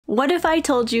What if I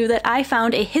told you that I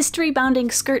found a history-bounding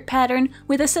skirt pattern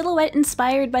with a silhouette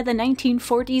inspired by the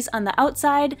 1940s on the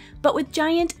outside, but with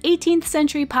giant 18th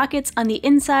century pockets on the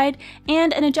inside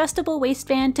and an adjustable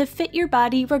waistband to fit your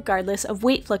body regardless of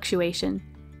weight fluctuation?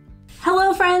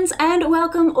 Hello friends, and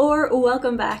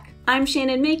welcome back. I'm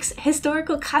Shannon Makes,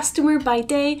 historical costumer by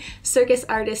day, circus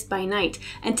artist by night,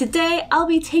 and today I'll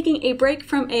be taking a break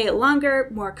from a longer,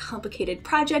 more complicated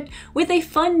project with a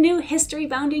fun new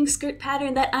history-bounding skirt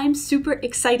pattern that I'm super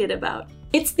excited about.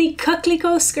 It's the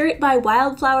Coquelicot Skirt by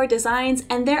Wildflower Designs,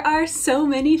 and there are so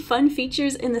many fun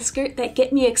features in the skirt that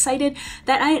get me excited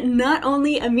that I not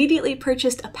only immediately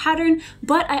purchased a pattern,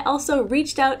 but I also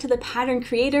reached out to the pattern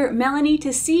creator, Melanie,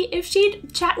 to see if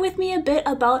she'd chat with me a bit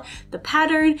about the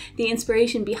pattern, the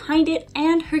inspiration behind it,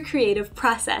 and her creative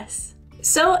process.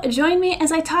 So join me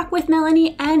as I talk with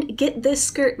Melanie and get this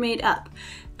skirt made up.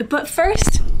 But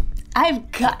first,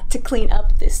 I've got to clean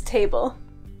up this table.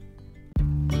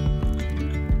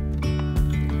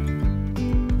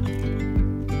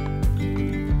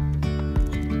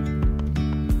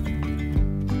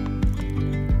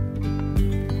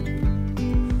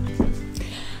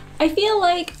 I feel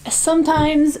like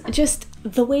sometimes just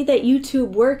the way that YouTube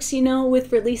works, you know,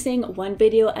 with releasing one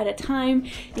video at a time,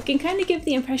 you can kind of give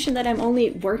the impression that I'm only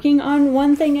working on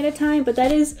one thing at a time, but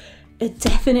that is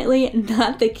definitely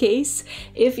not the case.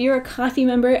 If you're a coffee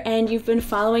member and you've been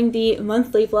following the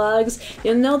monthly vlogs,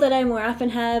 you'll know that I more often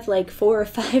have like 4 or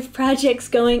 5 projects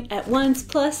going at once,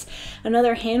 plus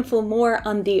another handful more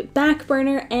on the back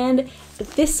burner, and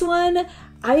this one,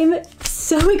 I'm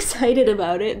so excited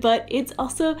about it, but it's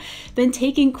also been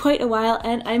taking quite a while,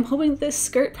 and I'm hoping this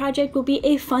skirt project will be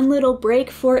a fun little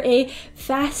break for a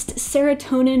fast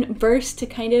serotonin burst to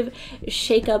kind of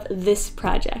shake up this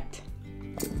project.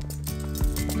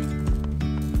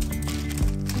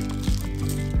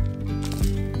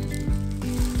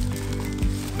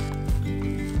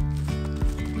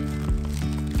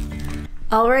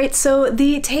 Alright, so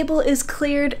the table is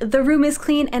cleared, the room is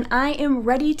clean, and I am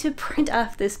ready to print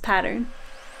off this pattern.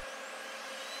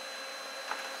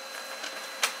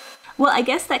 Well, I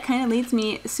guess that kind of leads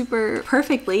me super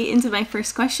perfectly into my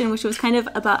first question, which was kind of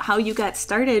about how you got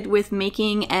started with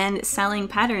making and selling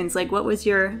patterns. Like, what was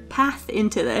your path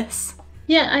into this?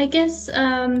 Yeah, I guess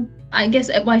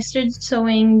I started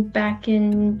sewing back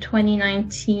in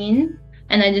 2019.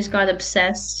 And I just got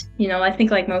obsessed. You know, I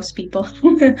think like most people,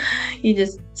 you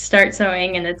just start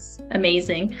sewing and it's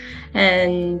amazing.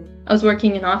 And I was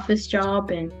working an office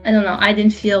job and I don't know, I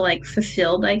didn't feel like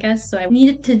fulfilled, I guess. So I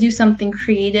needed to do something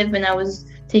creative, and I was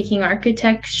taking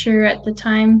architecture at the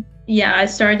time. Yeah, I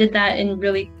started that, and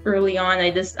really early on,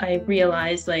 I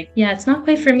realized like, yeah, it's not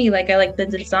quite for me. Like, I like the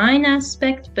design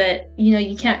aspect, but you know,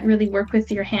 you can't really work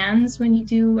with your hands when you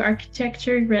do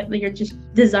architecture. You're just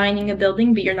designing a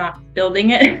building, but you're not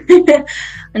building it.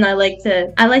 And I like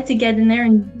to get in there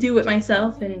and do it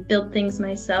myself and build things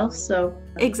myself. So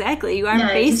exactly, you are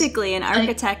basically an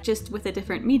architect, just with a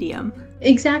different medium.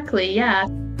 Exactly, yeah.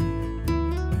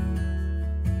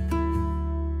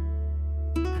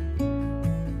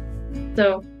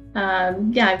 So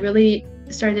yeah, I really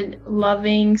started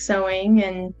loving sewing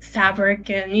and fabric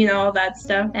and, you know, all that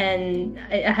stuff. And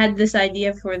I had this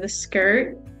idea for the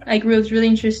skirt. I was really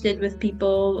interested with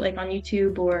people like on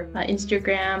YouTube or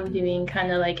Instagram doing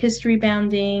kind of like history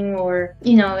bounding or,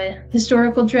 you know, a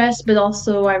historical dress, but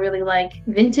also I really like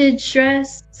vintage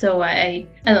dress. So I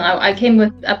don't know, I came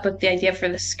up with the idea for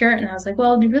the skirt, and I was like,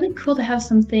 well, it'd be really cool to have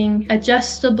something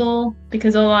adjustable,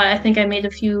 because I think I made a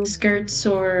few skirts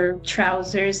or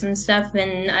trousers and stuff,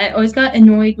 and I always got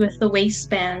annoyed with the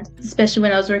waistband, especially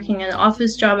when I was working an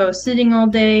office job. I was sitting all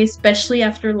day, especially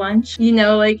after lunch, you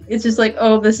know, like it's just like,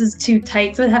 oh, this is too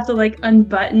tight, so I'd have to like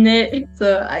unbutton it.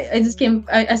 So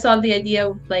I saw the idea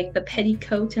of like the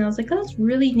petticoat, and I was like, oh, that's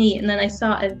really neat. And then I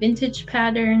saw a vintage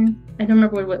pattern. I don't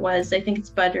remember what it was. I think it's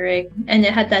Butterick, and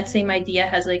it had that same idea,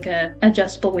 has like a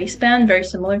adjustable waistband, very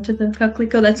similar to the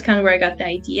Coquelicot. That's kind of where I got the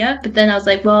idea. But then I was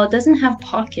like, well, it doesn't have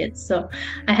pockets, so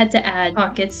I had to add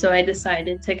pockets. So I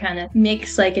decided to kind of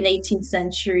mix like an 18th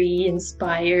century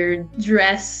inspired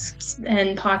dress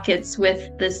and pockets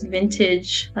with this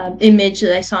vintage image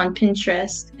that I saw on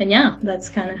Pinterest. And yeah, that's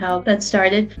kind of how that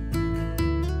started.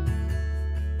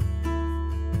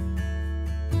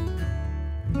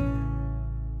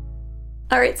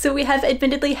 Alright, so we have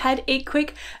admittedly had a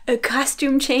quick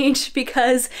costume change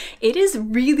because it is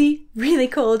really really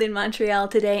cold in Montreal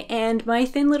today, and my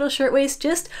thin little shirtwaist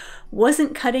just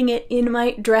wasn't cutting it in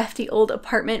my drafty old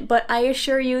apartment, but I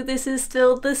assure you this is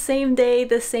still the same day,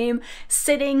 the same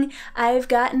sitting. I've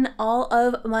gotten all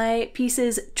of my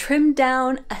pieces trimmed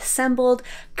down, assembled,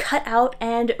 cut out,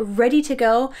 and ready to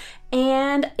go.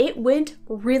 And it went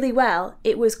really well.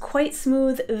 It was quite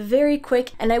smooth, very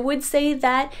quick, and I would say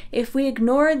that if we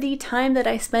ignore the time that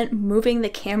I spent moving the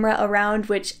camera around,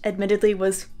 which admittedly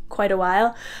was quite a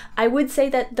while, I would say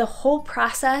that the whole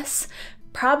process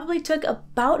probably took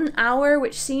about an hour,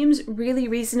 which seems really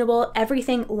reasonable.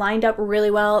 Everything lined up really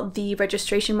well. The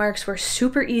registration marks were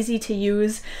super easy to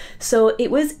use, so it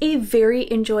was a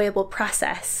very enjoyable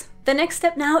process. The next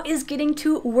step now is getting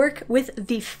to work with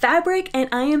the fabric, and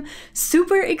I am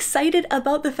super excited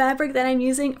about the fabric that I'm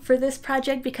using for this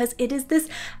project because it is this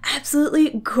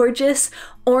absolutely gorgeous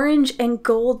orange and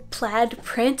gold plaid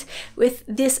print with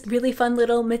this really fun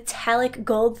little metallic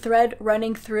gold thread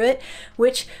running through it,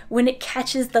 which when it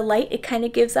catches the light, it kind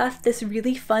of gives off this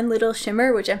really fun little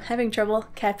shimmer, which I'm having trouble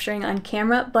capturing on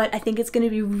camera, but I think it's going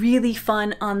to be really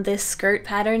fun on this skirt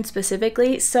pattern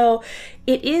specifically. So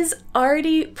it is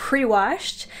already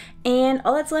pre-washed, and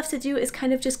all that's left to do is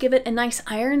kind of just give it a nice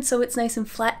iron so it's nice and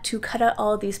flat to cut out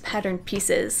all of these pattern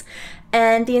pieces.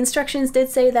 And the instructions did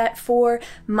say that for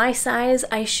my size,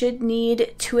 I should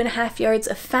need 2.5 yards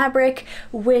of fabric,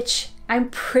 which I'm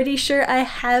pretty sure I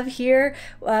have here.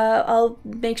 I'll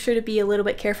make sure to be a little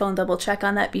bit careful and double check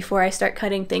on that before I start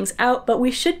cutting things out, but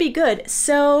we should be good.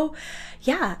 So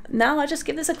yeah, now I'll just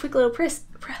give this a quick little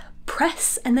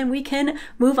press and then we can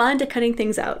move on to cutting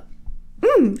things out.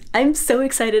 I'm so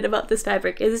excited about this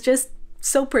fabric. It's just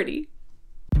so pretty.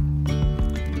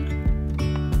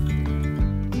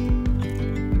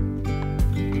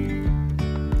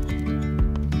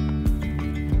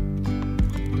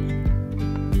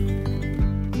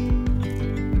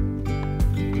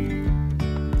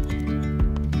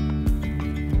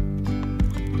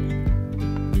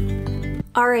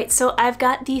 Alright, so I've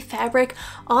got the fabric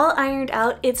all ironed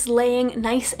out. It's laying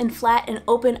nice and flat and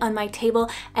open on my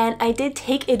table, and I did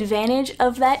take advantage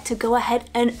of that to go ahead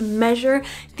and measure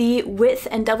the width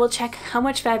and double check how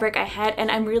much fabric I had, and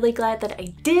I'm really glad that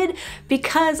I did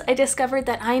because I discovered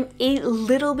that I'm a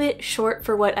little bit short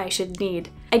for what I should need.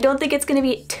 I don't think it's going to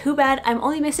be too bad. I'm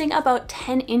only missing about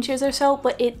 10 inches or so,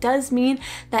 but it does mean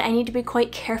that I need to be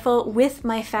quite careful with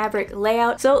my fabric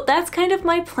layout. So that's kind of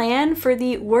my plan for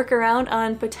the workaround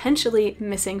on potentially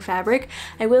missing fabric.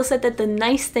 I will say that the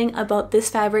nice thing about this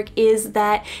fabric is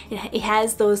that it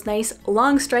has those nice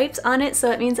long stripes on it,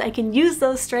 so it means I can use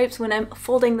those stripes when I'm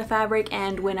folding the fabric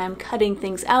and when I'm cutting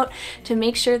things out to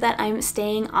make sure that I'm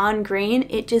staying on grain.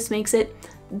 It just makes it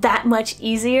that much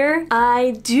easier.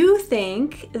 I do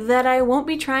think that I won't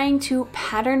be trying to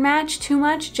pattern match too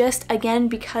much, just again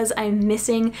because I'm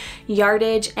missing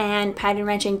yardage, and pattern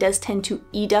matching does tend to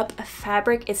eat up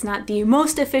fabric. It's not the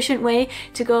most efficient way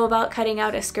to go about cutting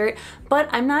out a skirt, but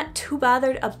I'm not too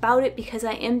bothered about it because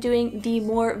I am doing the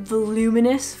more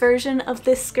voluminous version of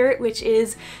this skirt, which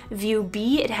is view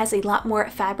B. It has a lot more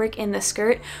fabric in the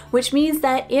skirt, which means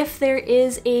that if there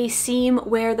is a seam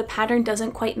where the pattern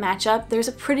doesn't quite match up, there's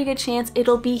a pretty good chance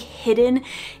it'll be hidden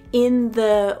in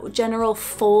the general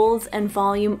folds and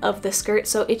volume of the skirt,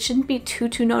 so it shouldn't be too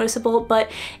noticeable, but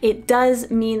it does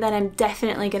mean that I'm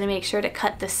definitely going to make sure to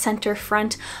cut the center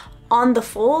front on the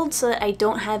fold so that I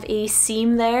don't have a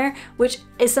seam there, which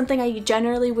is something I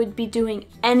generally would be doing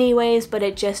anyways, but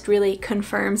it just really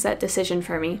confirms that decision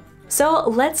for me. So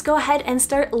let's go ahead and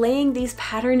start laying these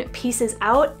pattern pieces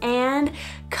out and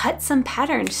cut some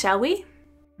patterns, shall we?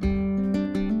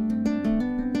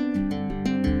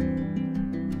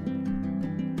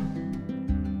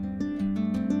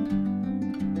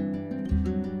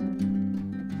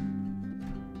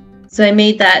 So I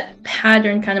made that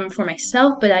pattern kind of for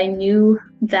myself, but I knew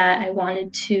that I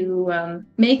wanted to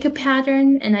make a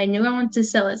pattern, and I knew I wanted to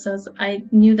sell it. So I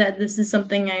knew that this is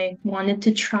something I wanted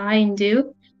to try and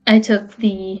do. I took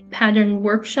the pattern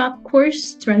workshop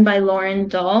course. It's run by Lauren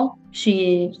Dahl.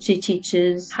 She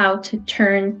teaches how to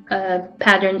turn a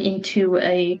pattern into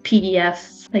a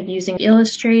PDF, like using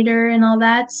Illustrator and all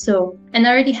that. So, and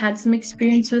I already had some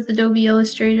experience with Adobe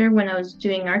Illustrator when I was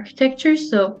doing architecture,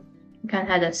 so I kind of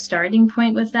had a starting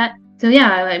point with that. So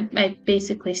yeah, I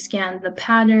basically scanned the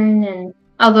pattern, and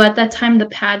although at that time the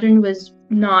pattern was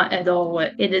not at all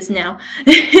what it is now,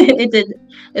 it did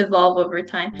evolve over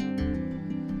time.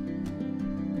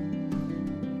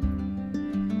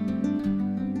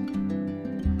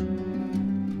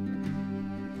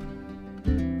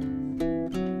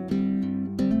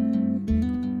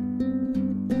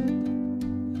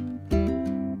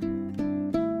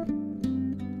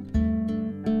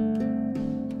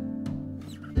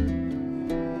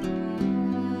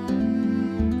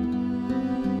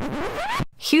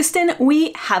 Houston,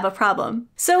 we have a problem.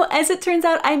 So as it turns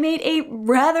out, I made a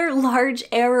rather large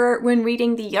error when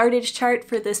reading the yardage chart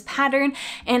for this pattern,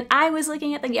 and I was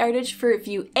looking at the yardage for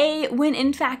view A when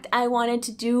in fact I wanted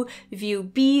to do view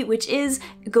B, which is,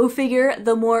 go figure,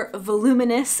 the more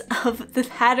voluminous of the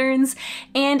patterns.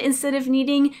 And instead of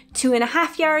needing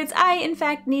 2.5 yards, I in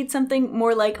fact need something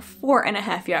more like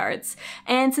 4.5 yards.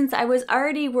 And since I was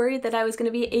already worried that I was going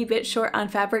to be a bit short on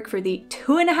fabric for the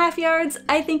 2.5 yards,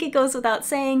 I think it goes without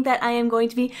saying that I am going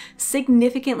to be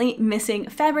significantly missing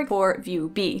fabric for view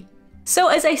B. So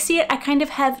as I see it, I kind of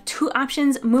have two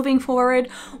options moving forward.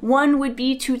 One would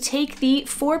be to take the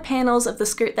 4 panels of the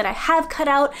skirt that I have cut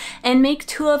out and make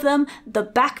 2 of them the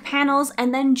back panels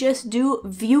and then just do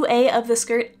view A of the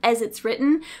skirt as it's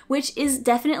written, which is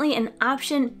definitely an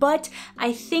option, but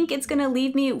I think it's gonna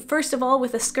leave me, first of all,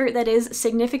 with a skirt that is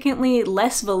significantly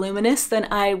less voluminous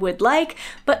than I would like,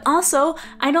 but also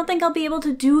I don't think I'll be able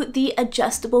to do the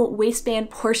adjustable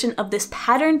waistband portion of this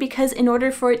pattern, because in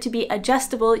order for it to be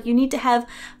adjustable, you need to have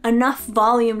enough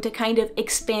volume to kind of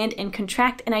expand and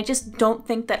contract, and I just don't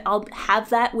think that I'll have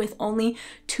that with only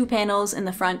 2 panels in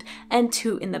the front and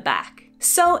 2 in the back.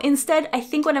 So instead, I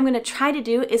think what I'm going to try to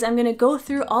do is I'm going to go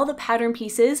through all the pattern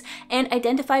pieces and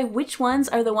identify which ones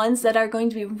are the ones that are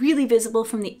going to be really visible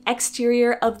from the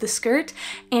exterior of the skirt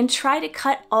and try to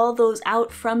cut all those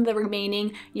out from the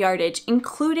remaining yardage,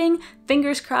 including,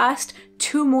 fingers crossed,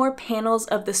 2 more panels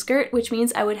of the skirt, which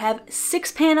means I would have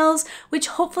 6 panels, which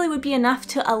hopefully would be enough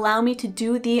to allow me to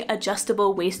do the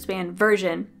adjustable waistband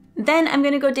version. Then I'm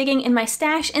going to go digging in my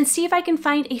stash and see if I can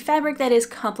find a fabric that is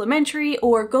complementary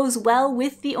or goes well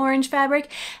with the orange fabric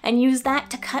and use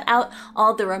that to cut out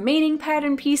all the remaining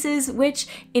pattern pieces, which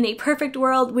in a perfect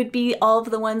world would be all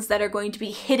of the ones that are going to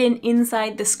be hidden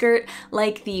inside the skirt,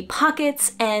 like the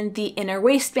pockets and the inner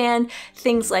waistband,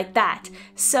 things like that.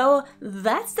 So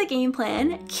that's the game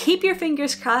plan. Keep your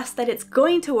fingers crossed that it's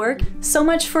going to work. So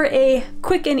much for a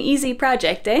quick and easy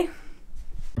project, eh?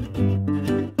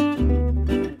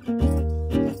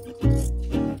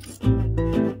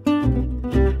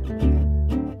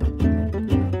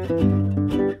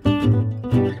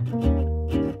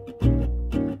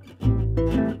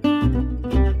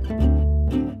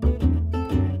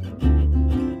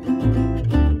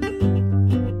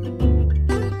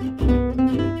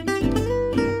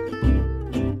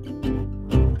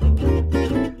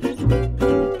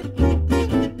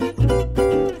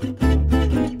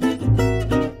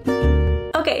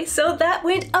 So that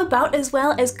went about as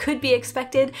well as could be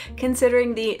expected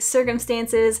considering the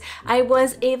circumstances. I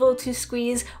was able to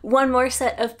squeeze 1 more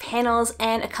set of panels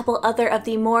and a couple other of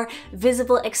the more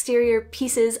visible exterior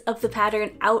pieces of the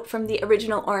pattern out from the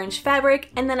original orange fabric,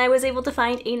 and then I was able to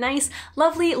find a nice,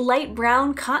 lovely light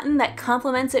brown cotton that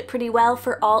complements it pretty well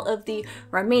for all of the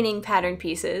remaining pattern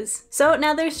pieces. So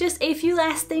now there's just a few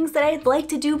last things that I'd like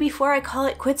to do before I call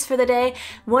it quits for the day.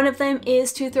 One of them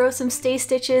is to throw some stay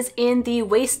stitches in the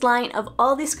waistline of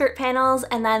all the skirt panels,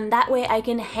 and then that way I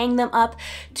can hang them up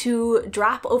to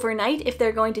drop overnight if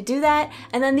they're going to do that.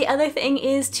 And then the other thing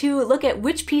is to look at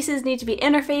which pieces need to be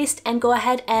interfaced and go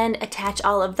ahead and attach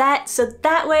all of that, so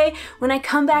that way when I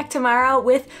come back tomorrow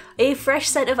with a fresh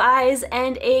set of eyes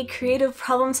and a creative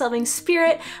problem-solving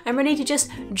spirit, I'm ready to just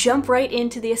jump right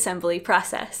into the assembly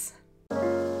process.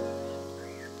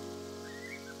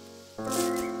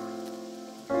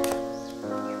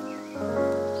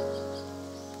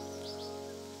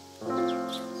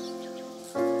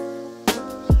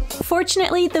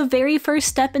 Fortunately, the very first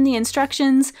step in the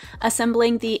instructions,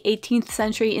 assembling the 18th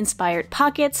century inspired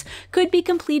pockets, could be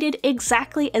completed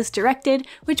exactly as directed,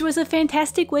 which was a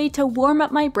fantastic way to warm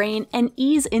up my brain and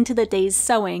ease into the day's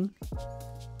sewing.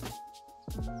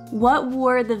 What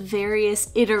were the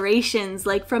various iterations,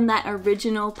 like from that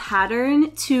original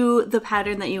pattern to the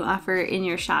pattern that you offer in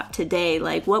your shop today?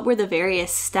 Like, what were the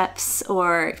various steps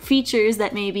or features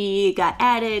that maybe got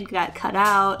added, got cut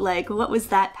out? Like, what was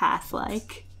that path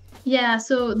like? Yeah,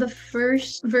 so the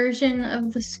first version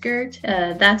of the skirt,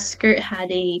 that skirt had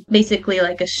basically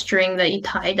like a string that you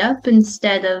tied up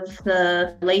instead of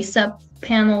the lace-up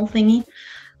panel thingy,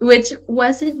 which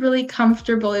wasn't really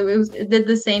comfortable. It did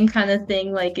the same kind of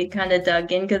thing, like it kind of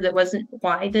dug in because it wasn't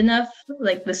wide enough,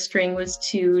 like the string was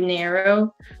too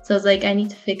narrow. So I was like, I need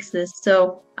to fix this.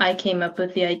 So I came up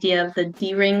with the idea of the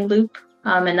D-ring loop.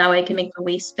 And now I can make the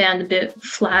waistband a bit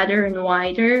flatter and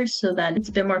wider so that it's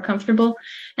a bit more comfortable.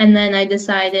 And then I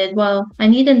decided, well, I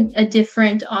need a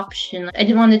different option. I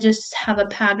didn't want to just have a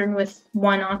pattern with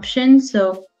one option.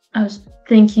 So I was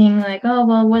thinking like, oh,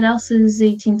 well, what else is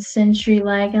 18th century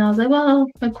like? And I was like, well,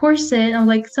 a corset. I was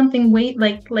like, something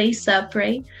like lace up,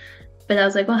 right? But I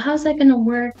was like, well, how's that going to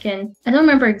work? And I don't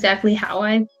remember exactly how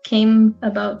I came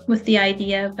about with the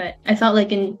idea, but I felt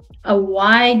like a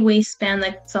wide waistband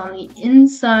that's on the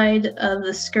inside of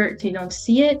the skirt, so you don't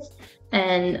see it.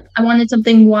 And I wanted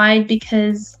something wide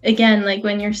because, again, like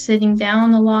when you're sitting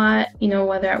down a lot,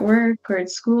 whether at work or at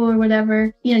school or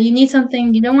whatever, you need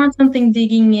something, you don't want something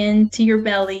digging into your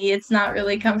belly. It's not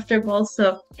really comfortable.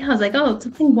 So yeah, I was like, oh,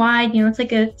 something wide, it's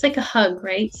like a hug,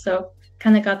 right? So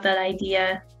kind of got that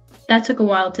idea. That took a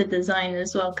while to design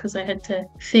as well because I had to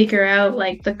figure out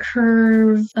like the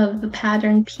curve of the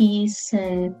pattern piece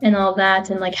and all that,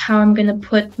 and like how I'm gonna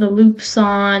put the loops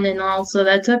on and all. So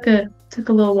that took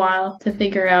a little while to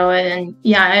figure out. And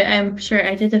yeah, I'm sure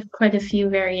I did quite a few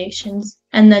variations.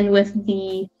 And then with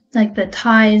the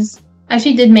ties, I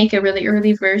actually did make a really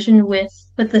early version with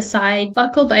the side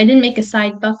buckle, but I didn't make a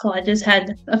side buckle. I just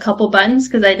had a couple buttons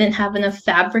because I didn't have enough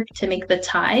fabric to make the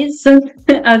ties. So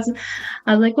I was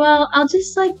like, well, I'll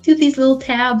just like do these little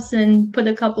tabs and put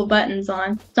a couple buttons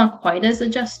on. It's not quite as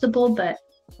adjustable, but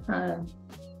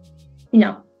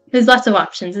there's lots of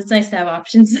options. It's nice to have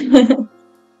options.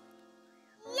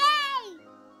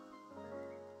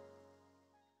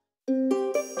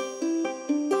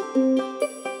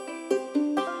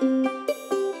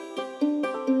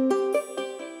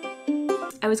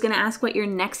 I was going to ask what your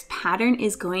next pattern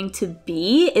is going to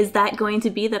be. Is that going to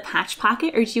be the patch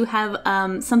pocket, or do you have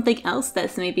something else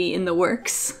that's maybe in the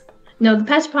works? No, the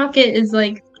patch pocket is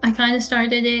like, I kind of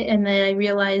started it and then I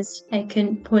realized I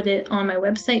couldn't put it on my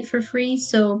website for free.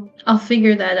 So I'll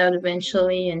figure that out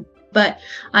eventually. But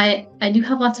I do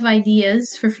have lots of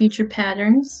ideas for future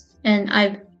patterns, and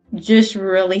I've just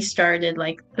really started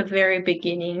like the very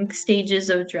beginning stages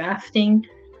of drafting.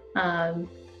 I'm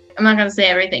not going to say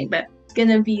everything, but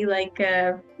gonna be like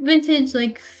a vintage,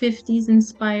 like 50s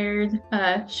inspired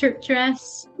shirt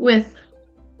dress with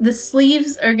the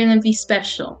sleeves are gonna be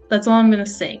special. That's all I'm gonna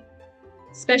say.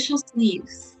 Special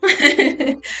sleeves.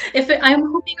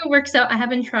 I'm hoping it works out. I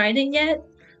haven't tried it yet.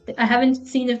 I haven't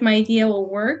seen if my idea will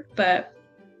work, but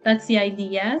that's the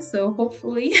idea. So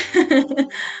hopefully,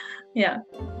 yeah.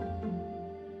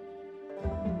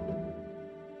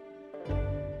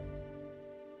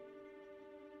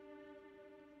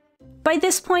 By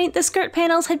this point, the skirt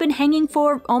panels had been hanging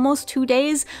for almost 2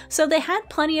 days, so they had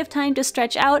plenty of time to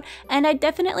stretch out, and I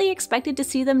definitely expected to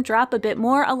see them drop a bit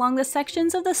more along the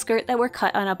sections of the skirt that were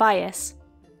cut on a bias.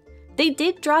 They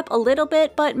did drop a little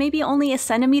bit, but maybe only a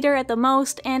centimeter at the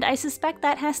most, and I suspect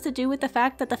that has to do with the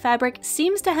fact that the fabric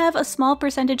seems to have a small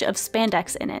percentage of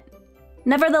spandex in it.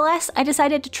 Nevertheless, I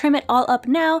decided to trim it all up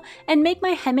now and make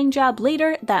my hemming job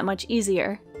later that much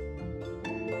easier.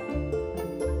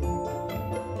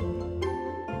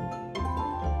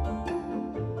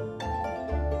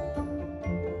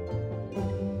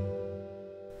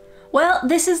 Well,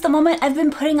 this is the moment I've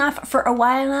been putting off for a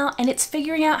while now, and it's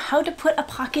figuring out how to put a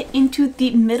pocket into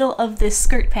the middle of this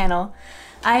skirt panel.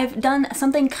 I've done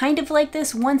something kind of like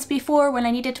this once before when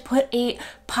I needed to put a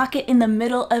pocket in the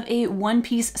middle of a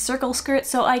one-piece circle skirt,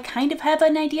 so I kind of have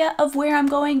an idea of where I'm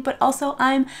going, but also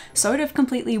I'm sort of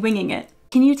completely winging it.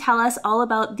 Can you tell us all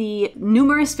about the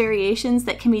numerous variations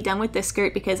that can be done with this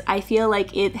skirt? Because I feel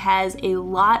like it has a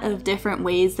lot of different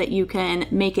ways that you can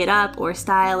make it up or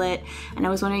style it, and I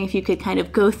was wondering if you could kind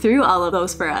of go through all of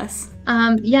those for us.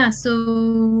 Yeah,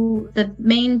 so the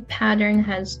main pattern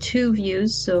has 2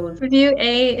 views. So view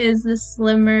A is the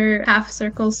slimmer half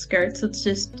circle skirt, so it's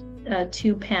just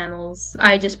 2 panels.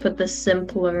 I just put the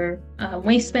simpler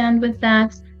waistband with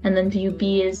that. And then view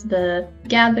B is the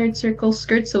gathered circle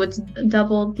skirt, so it's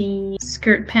double the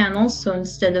skirt panels, so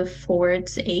instead of 4,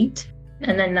 it's 8.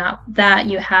 And then that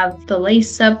you have the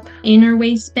lace-up inner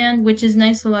waistband, which is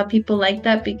nice. A lot of people like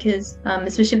that because,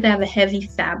 especially if they have a heavy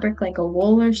fabric like a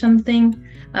wool or something,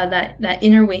 that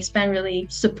inner waistband really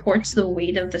supports the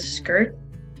weight of the skirt.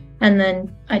 And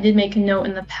then I did make a note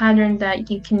in the pattern that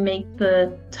you can make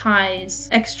the ties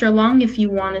extra long if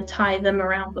you want to tie them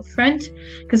around the front.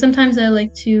 Because sometimes I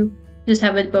like to just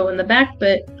have it bow in the back,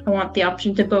 but I want the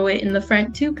option to bow it in the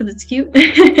front too because it's cute.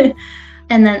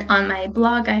 And then on my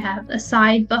blog, I have a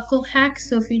side buckle hack.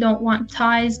 So if you don't want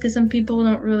ties, because some people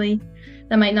don't really,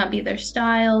 that might not be their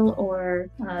style, or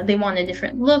they want a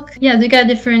different look. Yeah, they got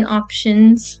different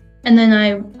options. And then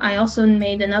I also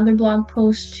made another blog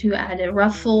post to add a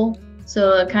ruffle.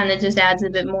 So it kind of just adds a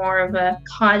bit more of a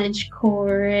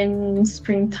cottagecore in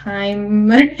springtime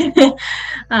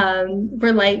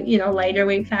for lighter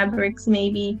weight fabrics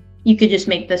maybe. You could just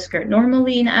make the skirt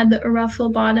normally and add a ruffle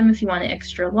bottom if you want it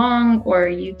extra long, or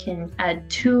you can add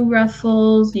 2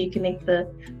 ruffles. You can make the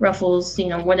ruffles,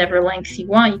 whatever length you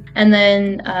want. And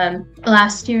then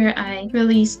last year I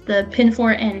released the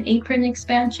pinafore and apron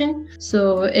expansion,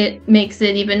 so it makes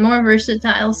it even more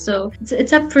versatile. So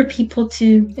it's up for people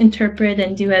to interpret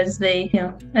and do as they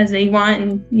want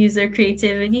and use their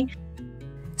creativity.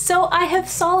 So I have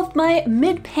solved my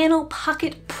mid-panel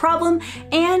pocket problem,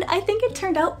 and I think it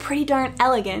turned out pretty darn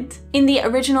elegant. In the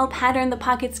original pattern, the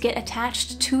pockets get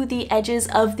attached to the edges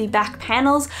of the back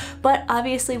panels, but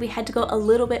obviously we had to go a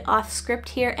little bit off script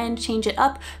here and change it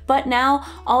up. But now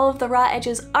all of the raw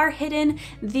edges are hidden,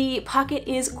 the pocket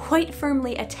is quite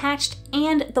firmly attached,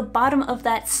 and the bottom of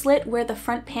that slit where the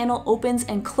front panel opens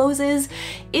and closes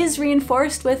is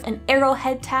reinforced with an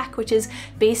arrowhead tack, which is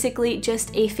basically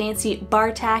just a fancy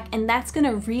bar tack, and that's going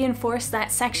to reinforce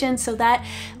that section so that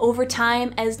over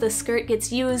time, as the skirt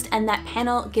gets used and that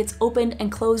panel gets opened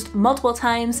and closed multiple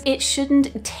times, it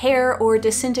shouldn't tear or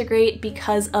disintegrate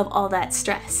because of all that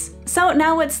stress. So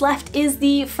now what's left is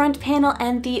the front panel,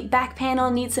 and the back panel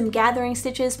needs some gathering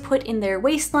stitches put in their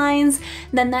waistlines.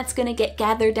 Then that's going to get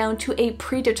gathered down to a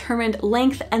predetermined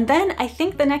length, and then I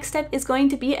think the next step is going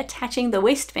to be attaching the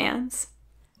waistbands.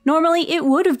 Normally it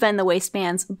would have been the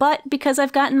waistbands, but because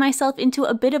I've gotten myself into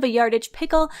a bit of a yardage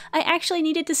pickle, I actually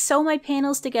needed to sew my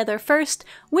panels together first,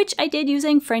 which I did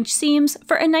using French seams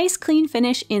for a nice clean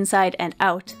finish inside and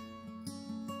out.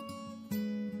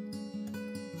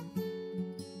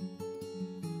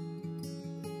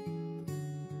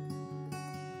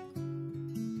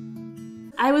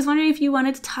 I was wondering if you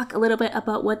wanted to talk a little bit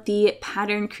about what the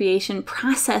pattern creation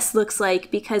process looks like,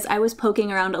 because I was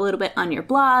poking around a little bit on your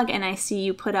blog and I see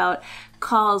you put out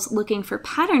calls looking for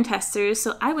pattern testers.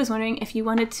 So I was wondering if you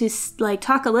wanted to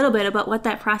talk a little bit about what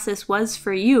that process was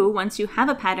for you once you have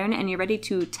a pattern and you're ready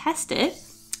to test it.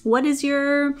 What is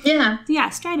your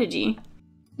strategy?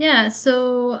 Yeah,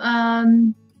 so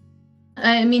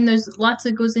I mean, there's lots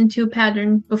that goes into a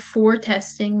pattern before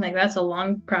testing. Like, that's a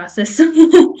long process.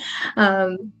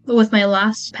 With my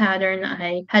last pattern,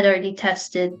 I had already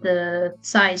tested the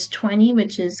size 20,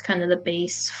 which is kind of the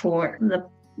base for the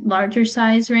larger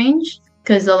size range.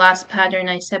 Because the last pattern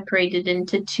I separated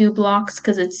into 2 blocks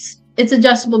because it's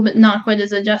adjustable, but not quite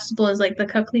as adjustable as like the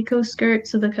Coquelicot skirt.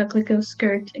 So the Coquelicot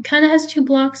skirt, it kind of has 2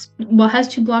 blocks. Well, it has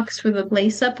 2 blocks for the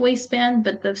lace-up waistband,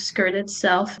 but the skirt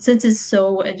itself, since it's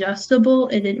so adjustable,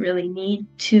 it didn't really need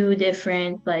 2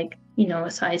 different, a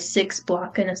size 6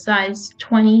 block and a size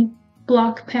 20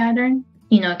 block pattern.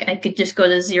 I could just go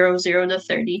to 0, 0 to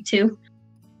 32.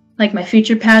 Like my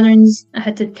future patterns, I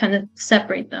had to kind of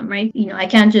separate them, right? I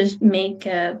can't just make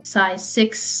a size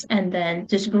 6 and then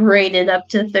just grade it up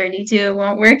to 32. It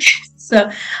won't work.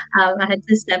 So I had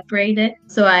to separate it.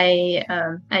 So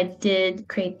I did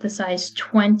create the size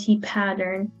 20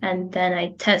 pattern, and then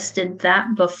I tested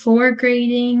that before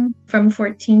grading from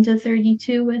 14 to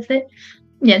 32 with it.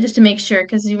 Yeah, just to make sure,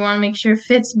 because you want to make sure it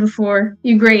fits before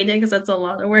you grade it, because that's a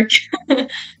lot of work.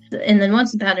 And then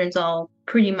once the pattern's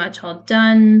pretty much all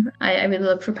done, I really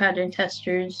look for pattern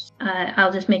testers.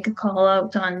 I'll just make a call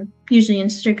out on usually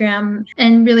Instagram,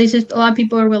 and really just a lot of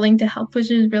people are willing to help,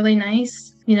 which is really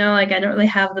nice. I don't really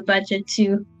have the budget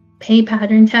to pay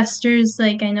pattern testers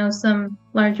like I know some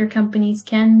larger companies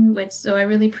can, so I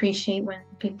really appreciate when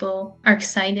people are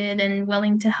excited and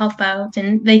willing to help out,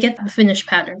 and they get the finished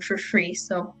pattern for free.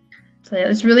 So it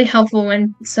was really helpful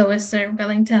when sewists are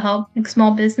willing to help, like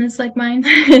small business like mine.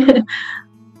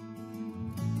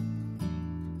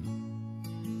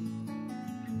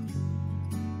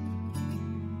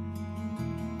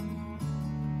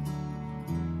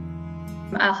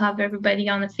 I'll have everybody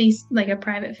on a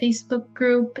private Facebook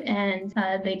group, and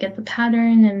they get the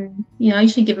pattern, and I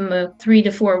usually give them 3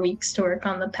 to 4 weeks to work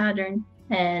on the pattern.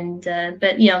 And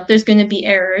but there's going to be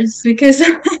errors because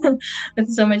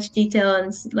with so much detail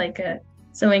and like a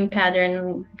sewing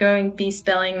pattern, going to be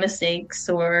spelling mistakes,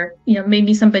 or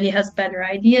maybe somebody has better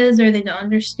ideas, or they don't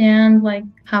understand like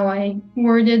how I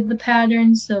worded the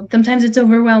pattern. So sometimes it's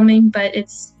overwhelming, but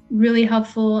it's really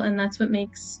helpful, and that's what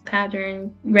makes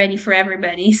pattern ready for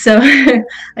everybody. So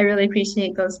I really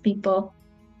appreciate those people.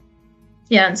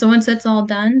 Yeah, and so once that's all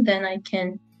done, then I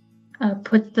can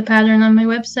put the pattern on my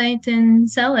website and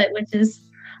sell it, which is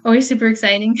always super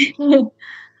exciting.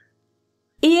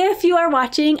 If you are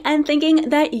watching and thinking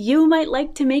that you might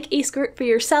like to make a skirt for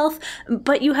yourself,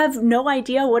 but you have no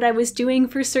idea what I was doing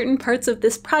for certain parts of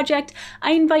this project,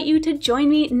 I invite you to join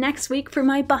me next week for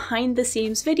my behind the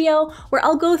seams video, where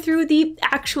I'll go through the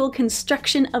actual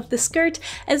construction of the skirt,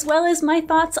 as well as my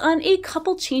thoughts on a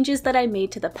couple changes that I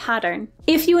made to the pattern.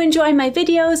 If you enjoy my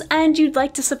videos and you'd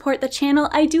like to support the channel,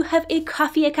 I do have a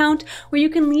Ko-fi account where you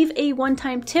can leave a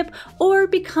one-time tip or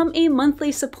become a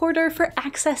monthly supporter for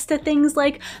access to things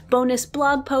like bonus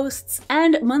blog posts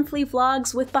and monthly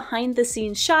vlogs with behind the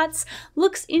scenes shots,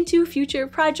 looks into future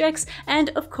projects, and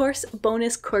of course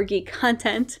bonus corgi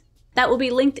content. That will be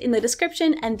linked in the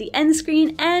description and the end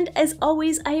screen, and as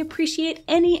always, I appreciate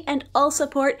any and all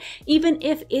support, even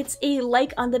if it's a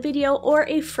like on the video or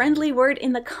a friendly word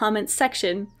in the comments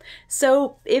section.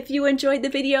 So if you enjoyed the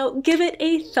video, give it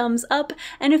a thumbs up,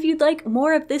 and if you'd like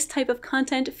more of this type of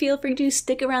content, feel free to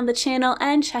stick around the channel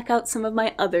and check out some of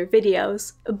my other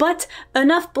videos. But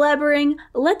enough blabbering,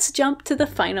 let's jump to the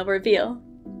final reveal.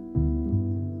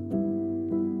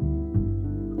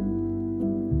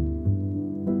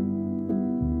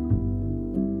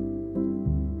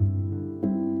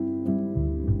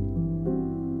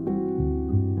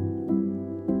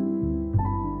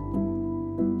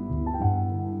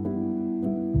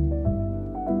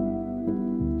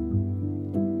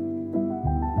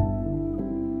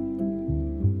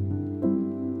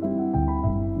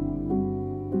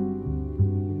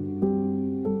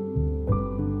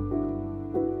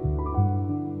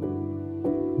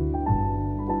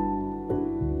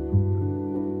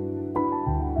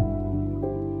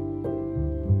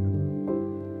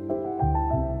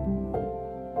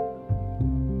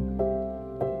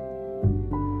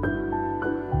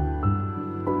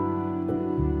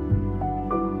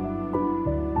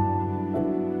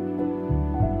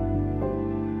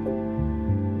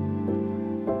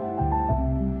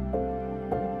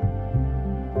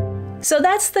 So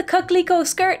that's the Coquelicot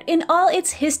skirt in all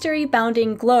its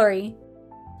history-bounding glory.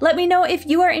 Let me know if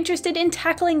you are interested in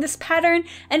tackling this pattern,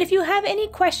 and if you have any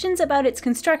questions about its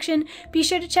construction, be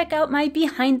sure to check out my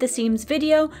behind the seams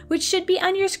video, which should be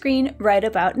on your screen right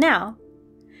about now.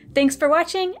 Thanks for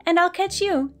watching, and I'll catch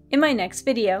you in my next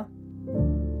video.